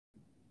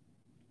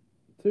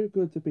Too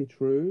Good to Be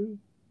True,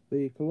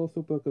 The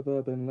Colossal Book of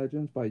Urban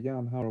Legends by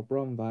Jan Harold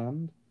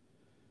Brunvand.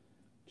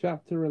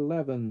 Chapter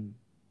 11,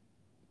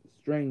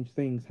 Strange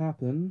Things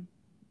Happen.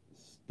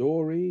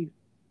 Legend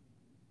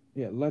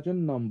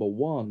number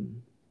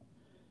 1.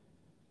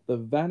 The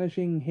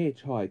Vanishing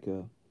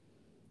Hitchhiker.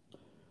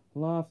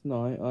 Last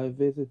night I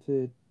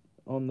visited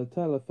on the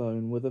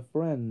telephone with a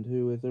friend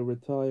who is a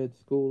retired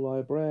school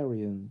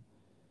librarian.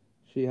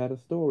 She had a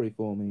story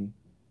for me.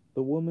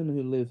 The woman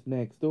who lives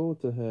next door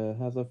to her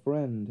has a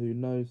friend who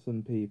knows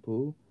some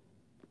people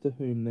to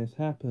whom this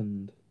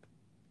happened.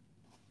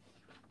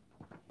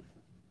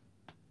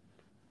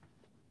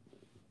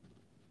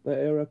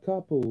 They are a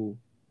couple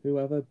who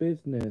have a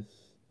business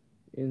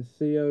in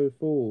Sioux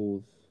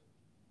Falls,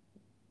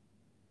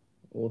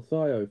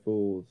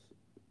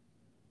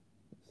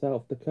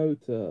 South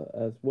Dakota,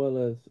 as well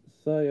as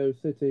Sioux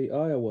City,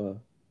 Iowa.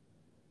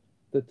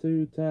 The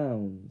two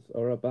towns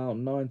are about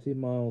 90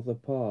 miles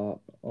apart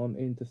on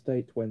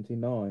Interstate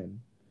 29.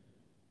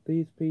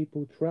 These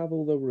people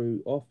travel the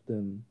route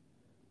often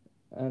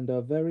and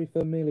are very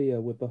familiar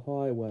with the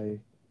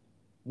highway.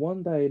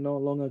 One day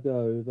not long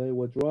ago they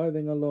were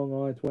driving along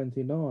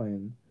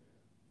I-29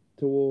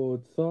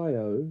 towards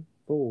Sioux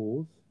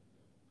Falls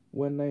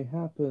when they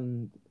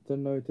happened to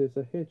notice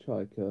a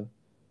hitchhiker.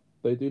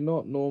 They do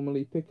not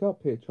normally pick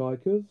up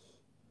hitchhikers,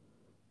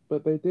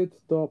 but they did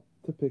stop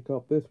to pick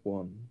up this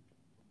one.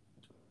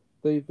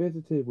 They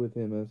visited with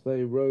him as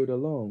they rode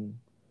along,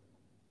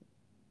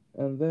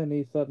 and then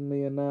he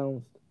suddenly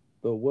announced,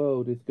 "The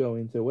world is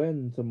going to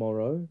end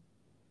tomorrow."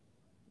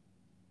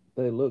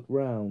 They looked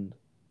round,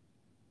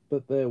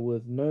 but there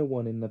was no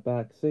one in the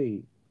back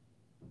seat.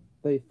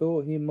 They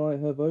thought he might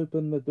have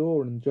opened the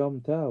door and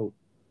jumped out,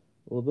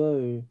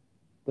 although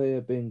they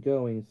had been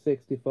going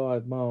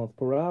 65 miles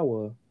per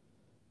hour,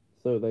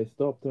 so they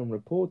stopped and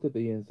reported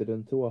the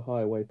incident to a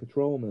highway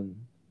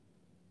patrolman.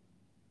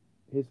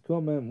 His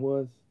comment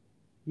was,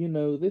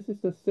 "This is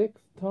the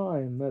 6th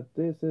time that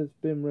this has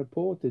been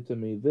reported to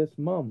me this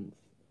month."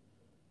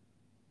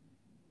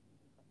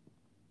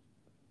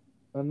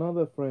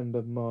 Another friend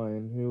of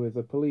mine, who is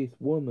a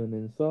policewoman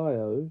in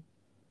Sioux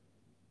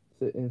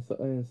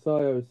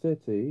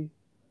City,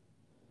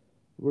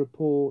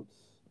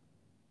 reports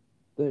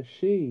that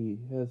she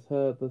has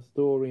heard the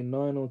story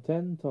 9 or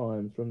 10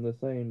 times from the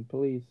same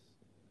police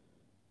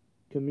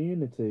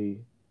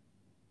community,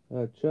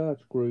 her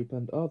church group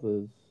and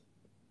others.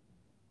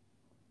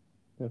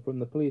 From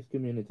the police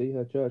community,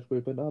 her church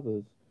group and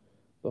others.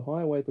 The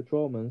highway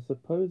patrolman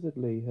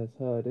supposedly has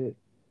heard it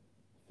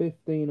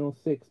 15 or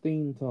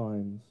 16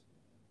 times.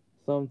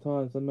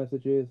 Sometimes the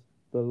message is,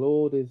 "The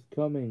Lord is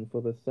coming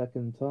for the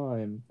second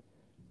time,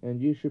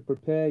 and you should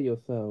prepare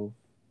yourself."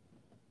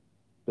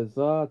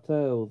 Bizarre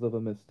tales of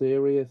a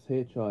mysterious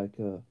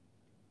hitchhiker.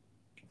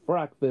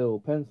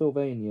 Frackville,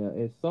 Pennsylvania.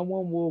 If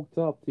someone walked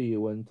up to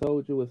you and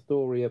told you a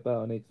story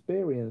about an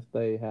experience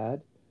they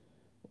had,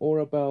 or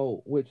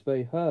about which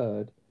they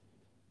heard,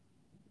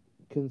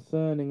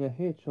 concerning a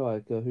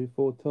hitchhiker who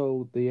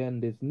foretold the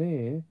end is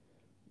near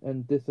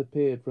and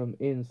disappeared from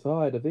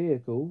inside a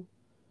vehicle,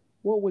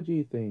 what would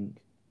you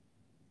think?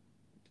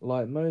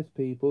 Like most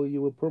people,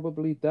 you would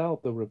probably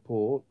doubt the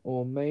report,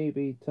 or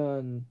maybe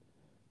turn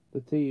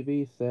the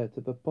TV set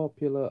to the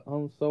popular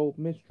Unsolved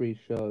Mysteries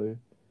show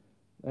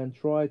and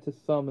try to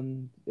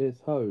summon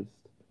its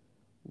host,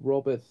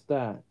 Robert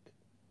Stack,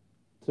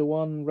 to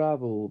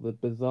unravel the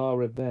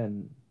bizarre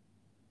event.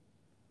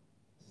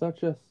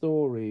 Such a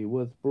story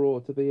was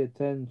brought to the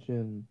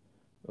attention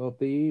of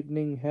the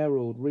Evening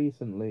Herald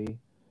recently,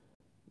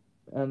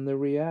 and the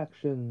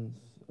reactions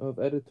of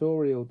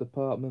editorial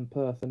department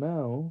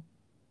personnel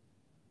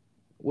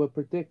were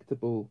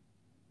predictable.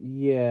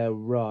 "Yeah,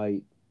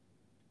 right."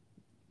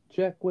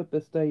 Check with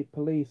the state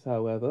police,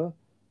 however,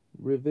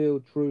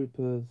 revealed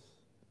troopers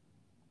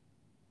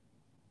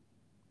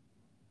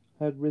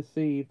had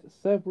received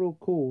several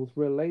calls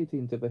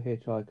relating to the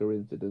hitchhiker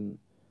incident.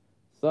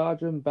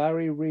 Sergeant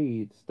Barry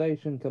Reed,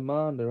 station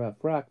commander at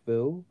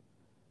Frackville,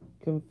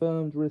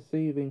 confirmed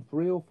receiving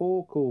 3 or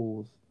 4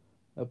 calls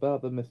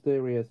about the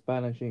mysterious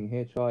vanishing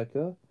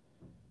hitchhiker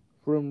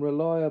from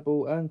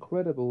reliable and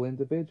credible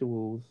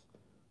individuals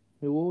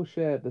who all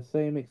shared the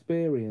same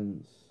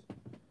experience.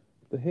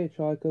 The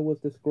hitchhiker was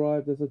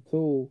described as a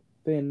tall,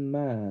 thin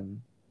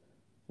man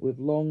with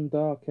long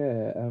dark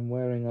hair and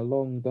wearing a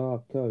long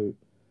dark coat.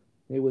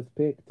 It was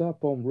picked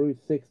up on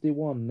Route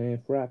 61 near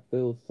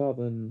Frackville's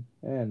southern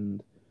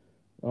end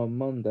on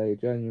Monday,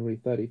 January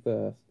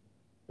 31st,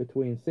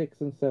 between 6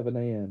 and 7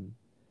 a.m.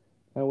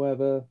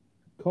 However,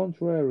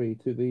 contrary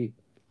to the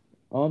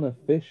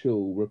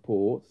unofficial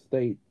report,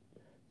 state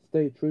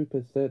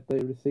troopers said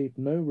they received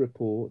no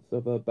reports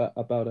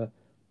about a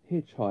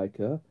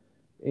hitchhiker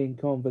in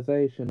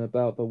conversation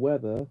about the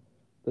weather,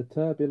 the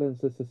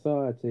turbulence of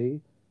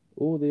society,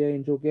 or the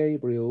angel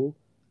Gabriel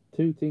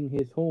tooting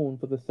his horn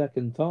for the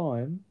second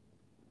time.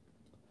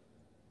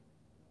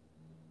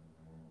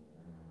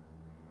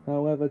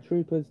 However,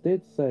 troopers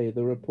did say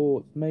the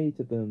reports made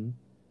to them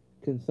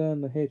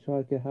concerned the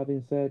hitchhiker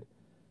having said,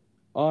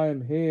 I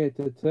am here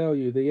to tell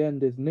you the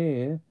end is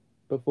near,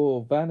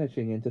 before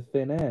vanishing into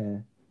thin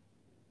air.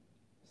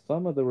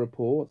 Some of the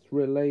reports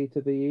relate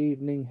to the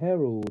Evening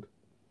Herald,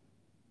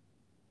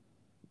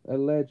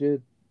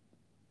 alleged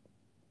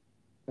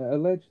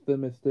alleged the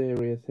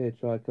mysterious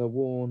hitchhiker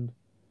warned,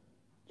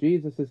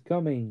 Jesus is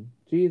coming,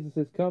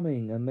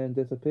 and then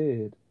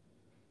disappeared.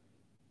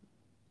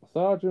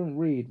 Sergeant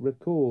Reed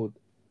recalled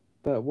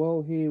that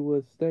while he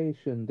was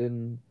stationed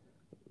in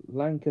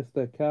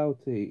Lancaster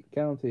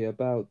County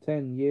about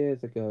 10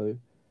 years ago,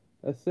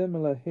 a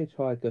similar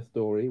hitchhiker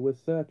story was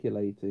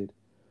circulated.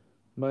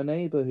 My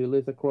neighbour who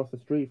lives across the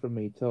street from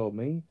me told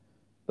me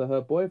that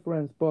her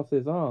boyfriend's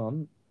boss's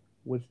aunt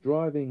was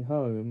driving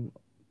down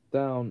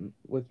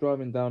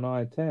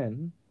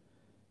I-10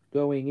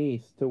 going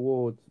east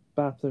towards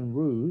Baton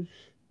Rouge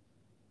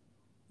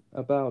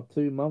about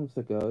 2 months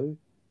ago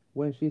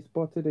when she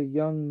spotted a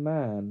young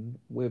man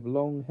with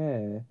long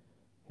hair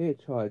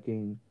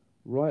hitchhiking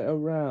right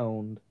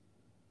around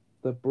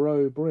the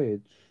Bro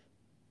Bridge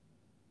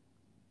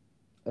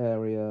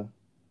area.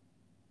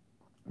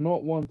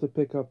 Not one to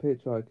pick up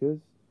hitchhikers,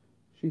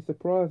 she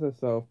surprised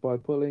herself by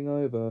pulling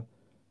over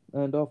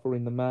and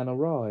offering the man a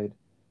ride.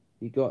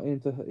 He got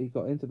into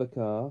the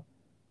car.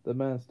 The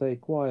man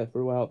stayed quiet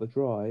throughout the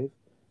drive,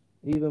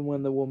 even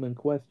when the woman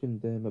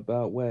questioned him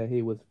about where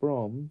he was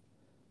from,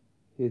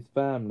 his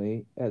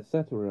family,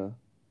 etc.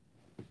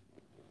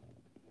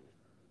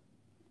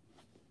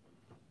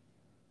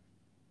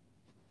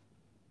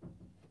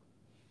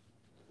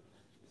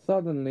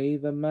 Suddenly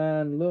the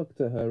man looked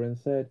at her and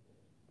said,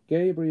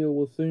 Gabriel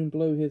will soon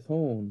blow his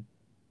horn.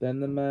 Then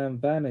the man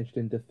vanished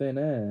into thin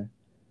air.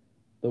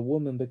 The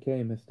woman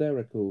became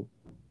hysterical,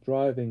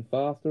 driving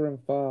faster and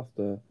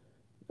faster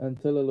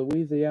until a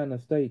Louisiana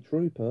state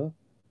trooper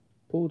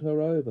pulled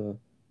her over.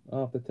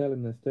 After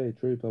telling the state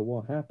trooper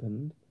what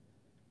happened,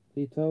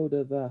 he told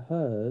her that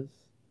hers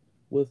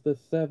was the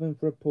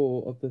seventh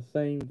report of the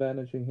same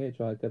vanishing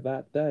hitchhiker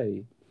that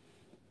day.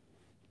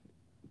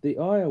 The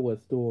Iowa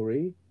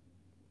story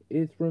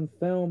is from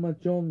Thelma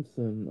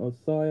Johnson of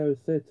Sioux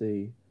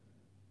City.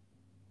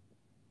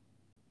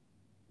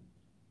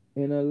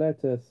 In a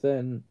letter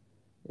sent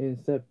in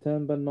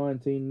September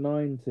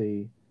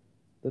 1990,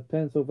 the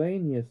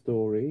Pennsylvania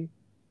story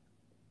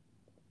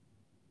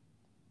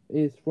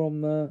is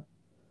from the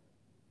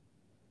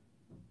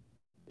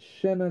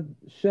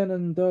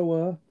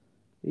Shenandoah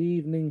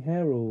Evening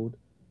Herald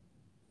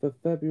for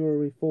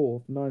February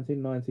 4th,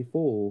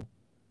 1994,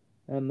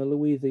 and the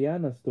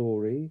Louisiana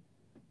story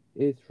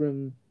is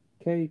from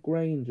Kay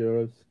Granger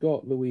of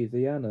Scott,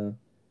 Louisiana,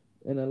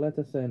 in a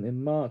letter sent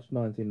in March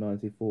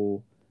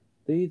 1994.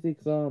 These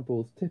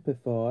examples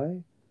typify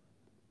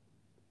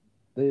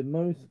the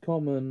most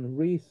common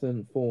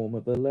recent form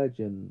of the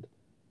legend,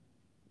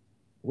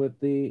 with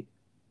the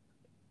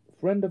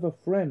friend of a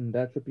friend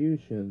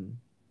attribution.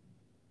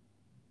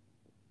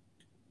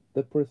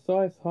 The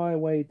precise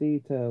highway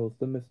details,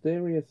 the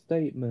mysterious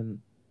statement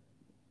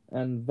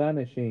and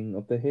vanishing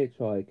of the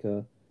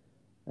hitchhiker,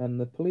 and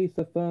the police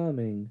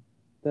affirming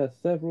that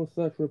several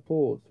such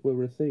reports were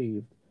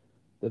received.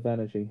 The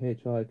vanishing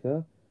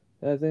hitchhiker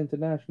has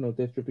international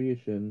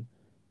distribution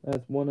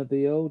as one of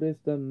the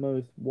oldest and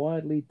most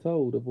widely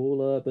told of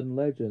all urban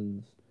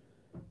legends.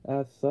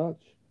 As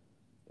such,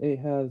 it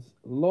has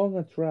long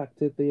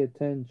attracted the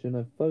attention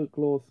of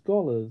folklore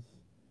scholars.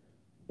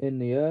 In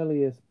the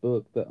earliest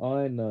book that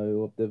I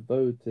know of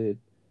devoted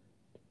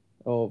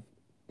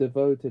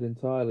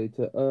entirely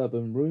to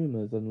urban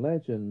rumors and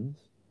legends,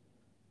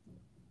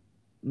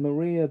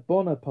 Maria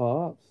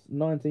Bonaparte's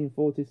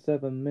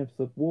 1947 Myths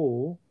of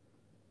War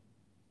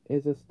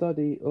is a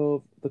study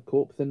of the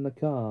corpse in the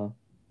car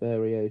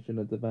variation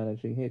of the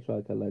vanishing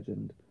hitchhiker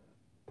legend.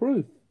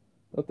 Proof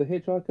of the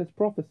hitchhiker's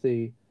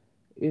prophecy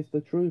is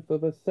the truth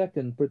of a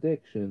second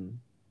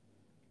prediction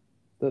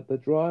that the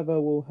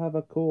driver will have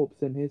a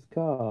corpse in his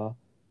car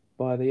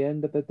by the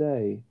end of the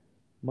day.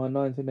 My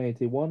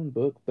 1981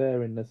 book,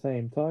 bearing the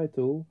same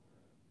title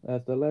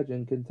as the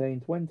legend,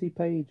 contained 20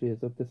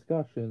 pages of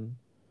discussion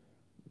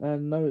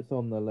and notes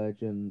on the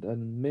legend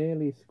and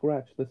merely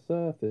scratched the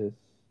surface.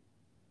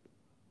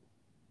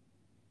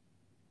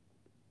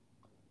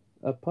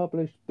 A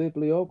published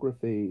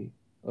bibliography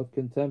of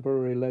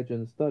contemporary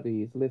legend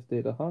studies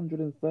listed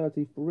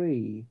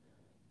 133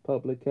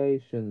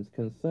 publications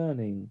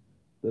concerning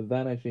the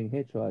vanishing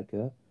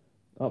hitchhiker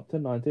up to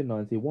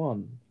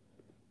 1991.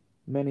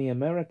 Many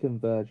American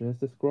versions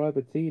describe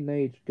a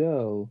teenage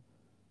girl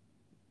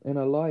in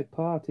a light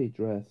party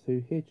dress who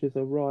hitches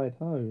a ride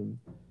home.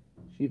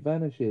 She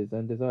vanishes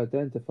and is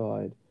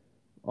identified,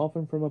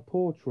 often from a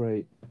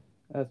portrait,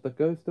 as the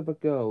ghost of a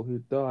girl who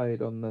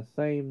died on the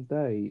same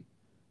date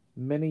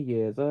many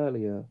years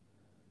earlier.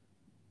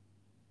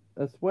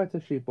 A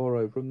sweater she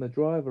borrowed from the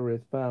driver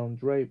is found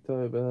draped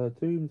over her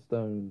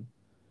tombstone.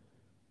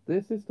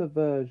 This is the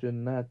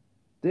version that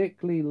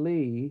Dickley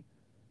Lee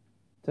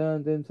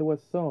turned into a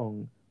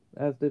song,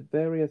 as did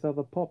various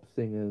other pop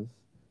singers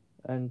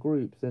and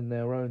groups in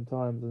their own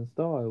times and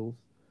styles.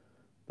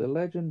 The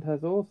legend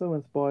has also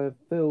inspired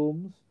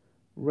films,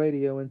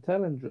 radio and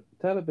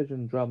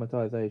television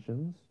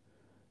dramatizations,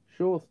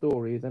 short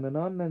stories, and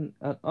an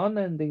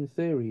unending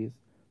series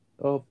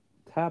of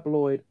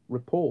tabloid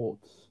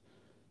reports.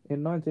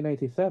 In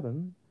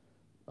 1987,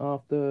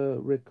 after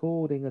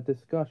recording a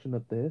discussion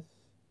of this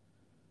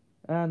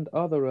and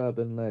other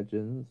urban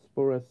legends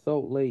for a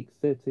Salt Lake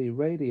City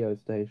radio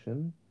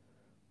station,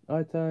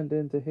 I tuned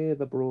in to hear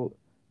the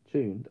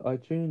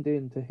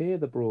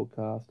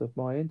broadcast of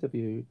my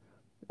interview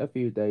a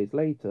few days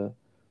later.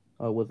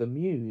 I was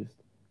amused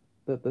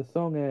that the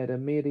song aired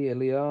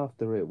immediately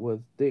after it was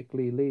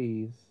Dickley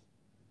Lee's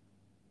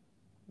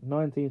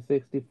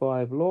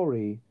 1965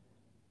 Lorry,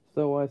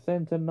 so I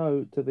sent a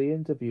note to the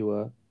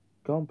interviewer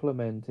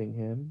complimenting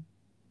him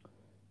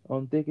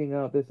on digging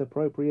out this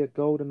appropriate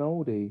golden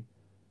oldie,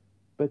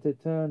 but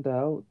it turned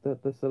out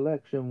that the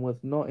selection was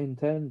not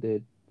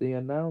intended. The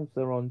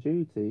announcer on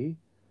duty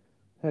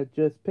had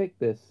just picked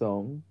this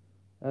song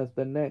as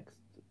the next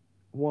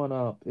one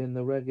up in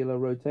the regular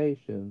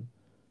rotation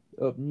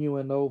of new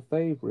and old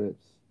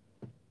favourites,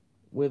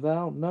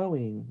 without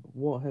knowing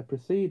what had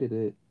preceded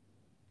it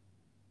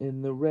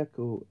in the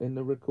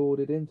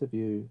recorded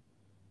interview.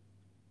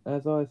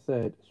 As I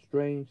said,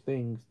 strange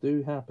things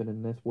do happen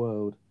in this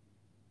world.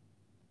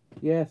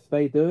 Yes,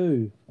 they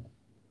do.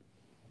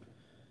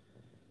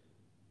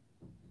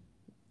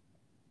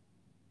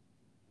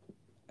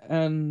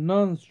 And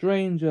none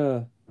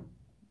stranger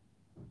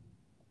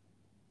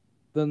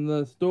than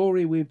the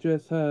story we've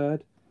just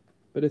heard,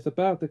 but it's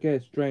about to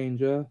get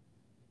stranger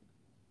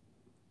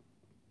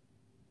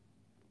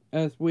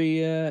as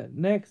we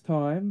next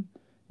time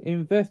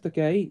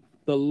investigate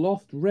the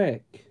lost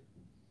wreck.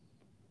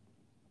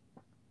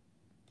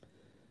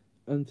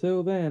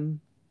 Until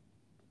then,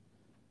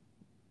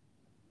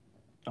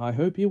 I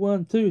hope you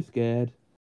weren't too scared.